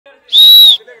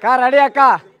కా రెడీ అక్క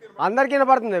అందరికీ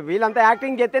వినపడుతుంది వీళ్ళంతా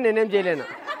యాక్టింగ్ చేస్తే నేనేం చేయలేను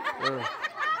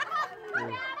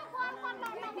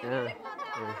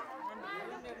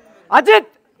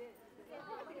అజిత్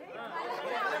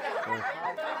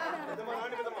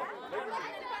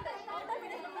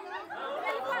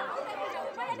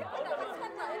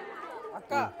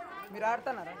అక్క మీరు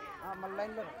ఆడుతున్నారా మళ్ళీ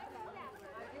లైన్లో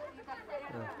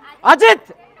అజిత్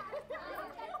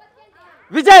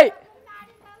విజయ్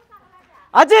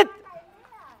అజిత్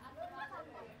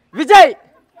విజయ్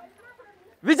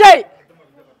విజయ్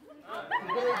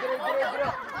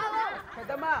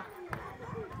పెద్దమ్మా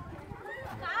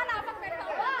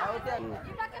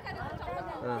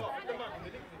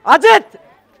అజిత్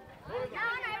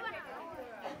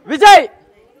విజయ్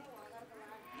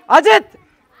అజిత్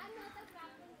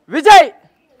విజయ్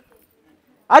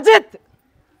అజిత్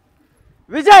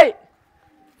విజయ్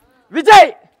విజయ్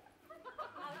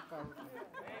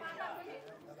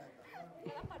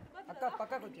అక్క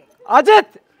పక్కకు వచ్చారు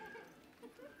అజిత్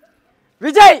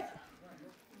విజయ్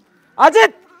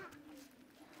అజిత్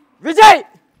విజయ్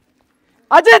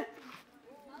అజిత్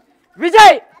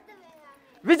విజయ్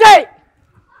విజయ్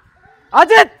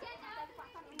అజిత్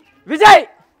విజయ్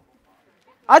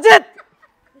అజిత్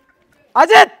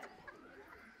అజిత్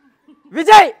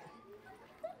విజయ్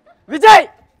విజయ్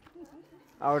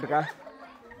అవుట్ కా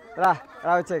రా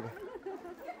రా వచ్చేకి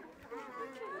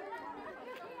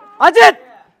అజిత్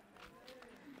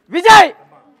విజయ్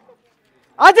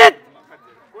అజిత్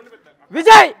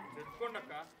విజయ్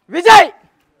విజయ్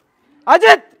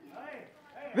అజిత్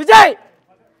విజయ్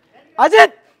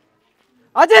అజిత్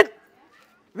అజిత్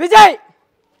విజయ్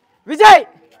విజయ్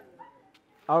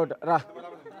అవుట్ రా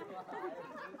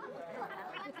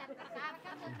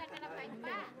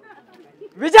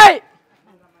విజయ్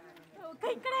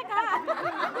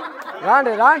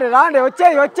రాండి రాండి రాండి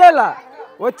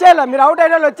వచ్చేలా మీరు అవుట్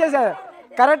అయిన వచ్చేసారు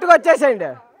కరెక్ట్గా వచ్చేసేయండి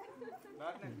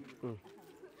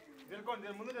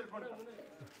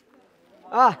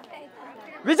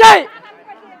విజయ్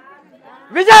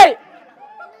విజయ్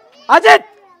అజిత్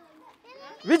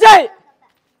విజయ్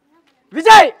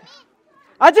విజయ్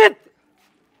అజిత్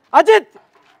అజిత్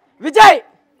విజయ్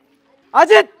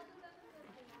అజిత్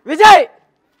విజయ్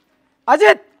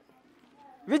అజిత్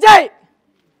విజయ్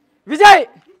విజయ్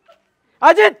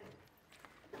అజిత్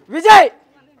విజయ్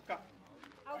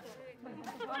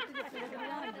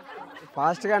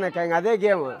ఫాస్ట్గానే ఇంకా అదే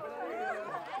గేమ్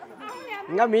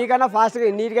ఇంకా మీకన్నా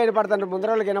ఫాస్ట్గా నీట్గా వినపడతాను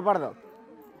ముందర వాళ్ళకి వినపడదు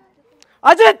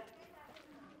అజిత్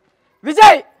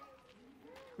విజయ్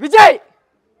విజయ్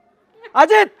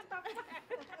అజిత్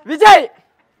విజయ్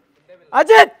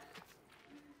అజిత్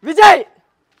విజయ్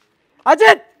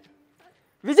అజిత్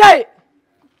విజయ్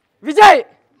విజయ్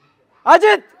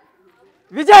అజిత్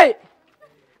విజయ్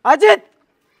అజిత్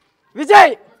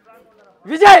విజయ్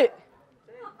విజయ్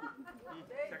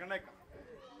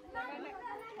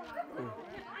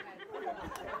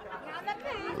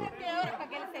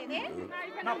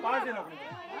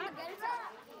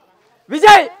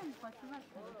విజయ్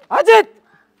అజిత్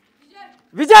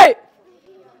విజయ్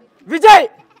విజయ్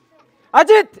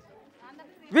అజిత్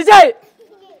విజయ్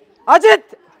అజిత్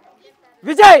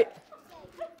విజయ్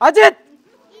అజిత్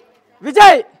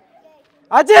విజయ్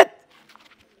అజిత్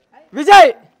విజయ్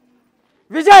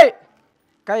విజయ్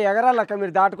కా ఎగరాలక్క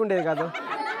మీరు దాటుకుండేది కాదు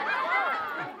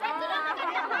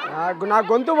నా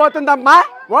గొంతు పోతుందమ్మా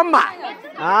ఓమ్మ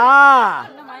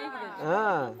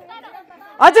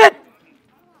అజిత్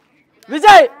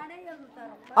విజయ్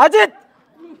అజిత్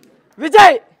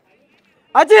విజయ్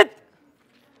అజిత్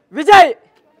విజయ్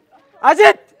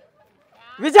అజిత్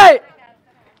విజయ్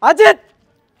అజిత్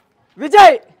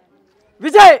విజయ్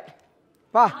విజయ్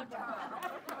పా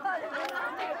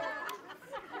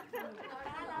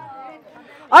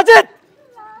అజిత్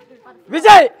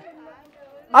విజయ్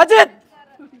అజిత్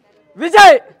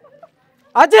విజయ్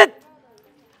అజిత్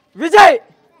విజయ్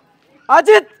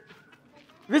అజిత్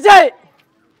విజయ్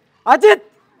అజిత్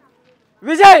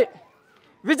విజయ్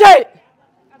విజయ్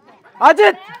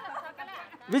అజిత్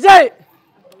విజయ్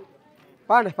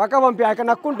పాండి పక్క పంపి అక్కడ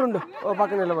నక్కుంటుండు ఓ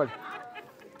పక్క నిలబడి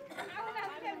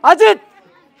అజిత్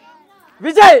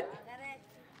విజయ్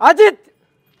అజిత్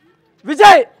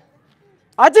విజయ్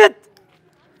అజిత్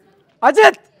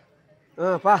అజిత్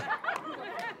పా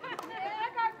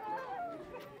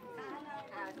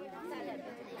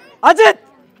అజిత్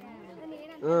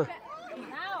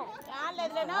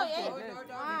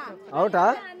అవుటా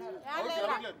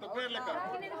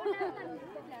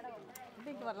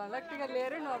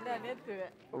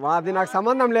అది నాకు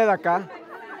సంబంధం లేదక్క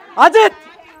అజిత్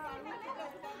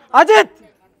అజిత్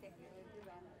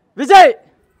విజయ్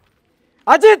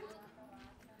అజిత్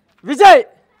విజయ్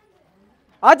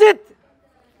అజిత్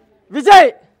విజయ్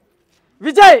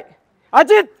విజయ్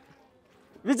అజిత్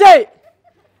విజయ్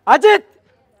అజిత్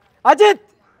అజిత్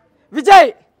విజయ్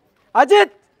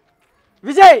అజిత్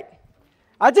విజయ్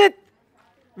అజిత్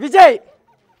విజయ్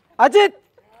అజిత్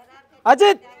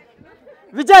అజిత్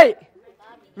విజయ్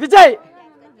విజయ్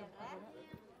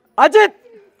అజిత్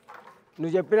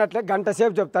నువ్వు చెప్పినట్లే గంట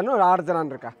సేపు చెప్తాను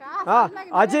ఆడుతున్నాను రేక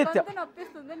అజిత్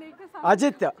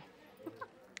అజిత్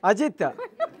అజిత్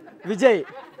విజయ్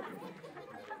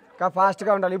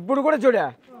ఫాస్ట్గా ఉండాలి ఇప్పుడు కూడా చూడే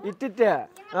ఇట్టిట్టే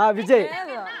విజయ్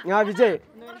విజయ్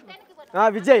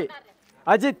విజయ్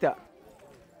అజిత్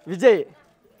విజయ్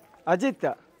అజిత్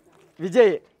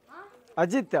విజయ్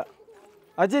అజిత్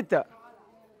అజిత్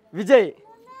విజయ్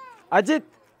అజిత్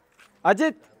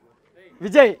అజిత్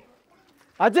విజయ్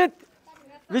అజిత్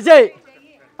విజయ్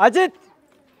అజిత్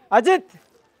అజిత్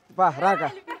పా రాక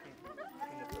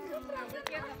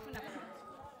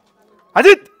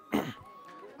అజిత్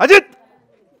అజిత్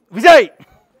విజయ్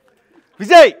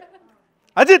విజయ్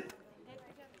అజిత్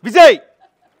విజయ్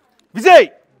విజయ్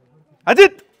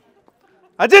అజిత్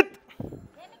అజిత్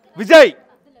విజయ్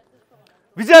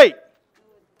విజయ్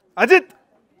అజిత్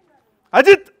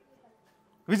అజిత్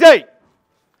విజయ్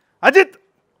అజిత్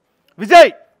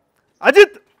విజయ్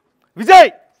అజిత్ విజయ్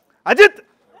అజిత్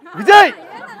విజయ్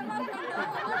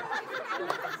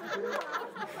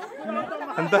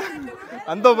అంత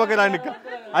అంత పక్క రాండి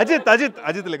అజిత్ అజిత్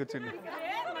అజిత్ లెక్కొచ్చింది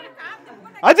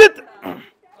అజిత్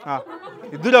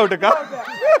ఇద్దరు అవుట్ అక్క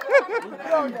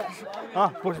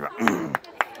పుష్ప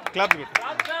క్లాప్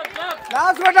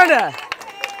పెట్టండి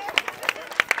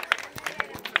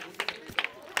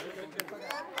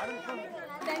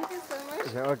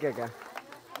ఓకే అక్క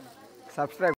సబ్స్క్రైబ్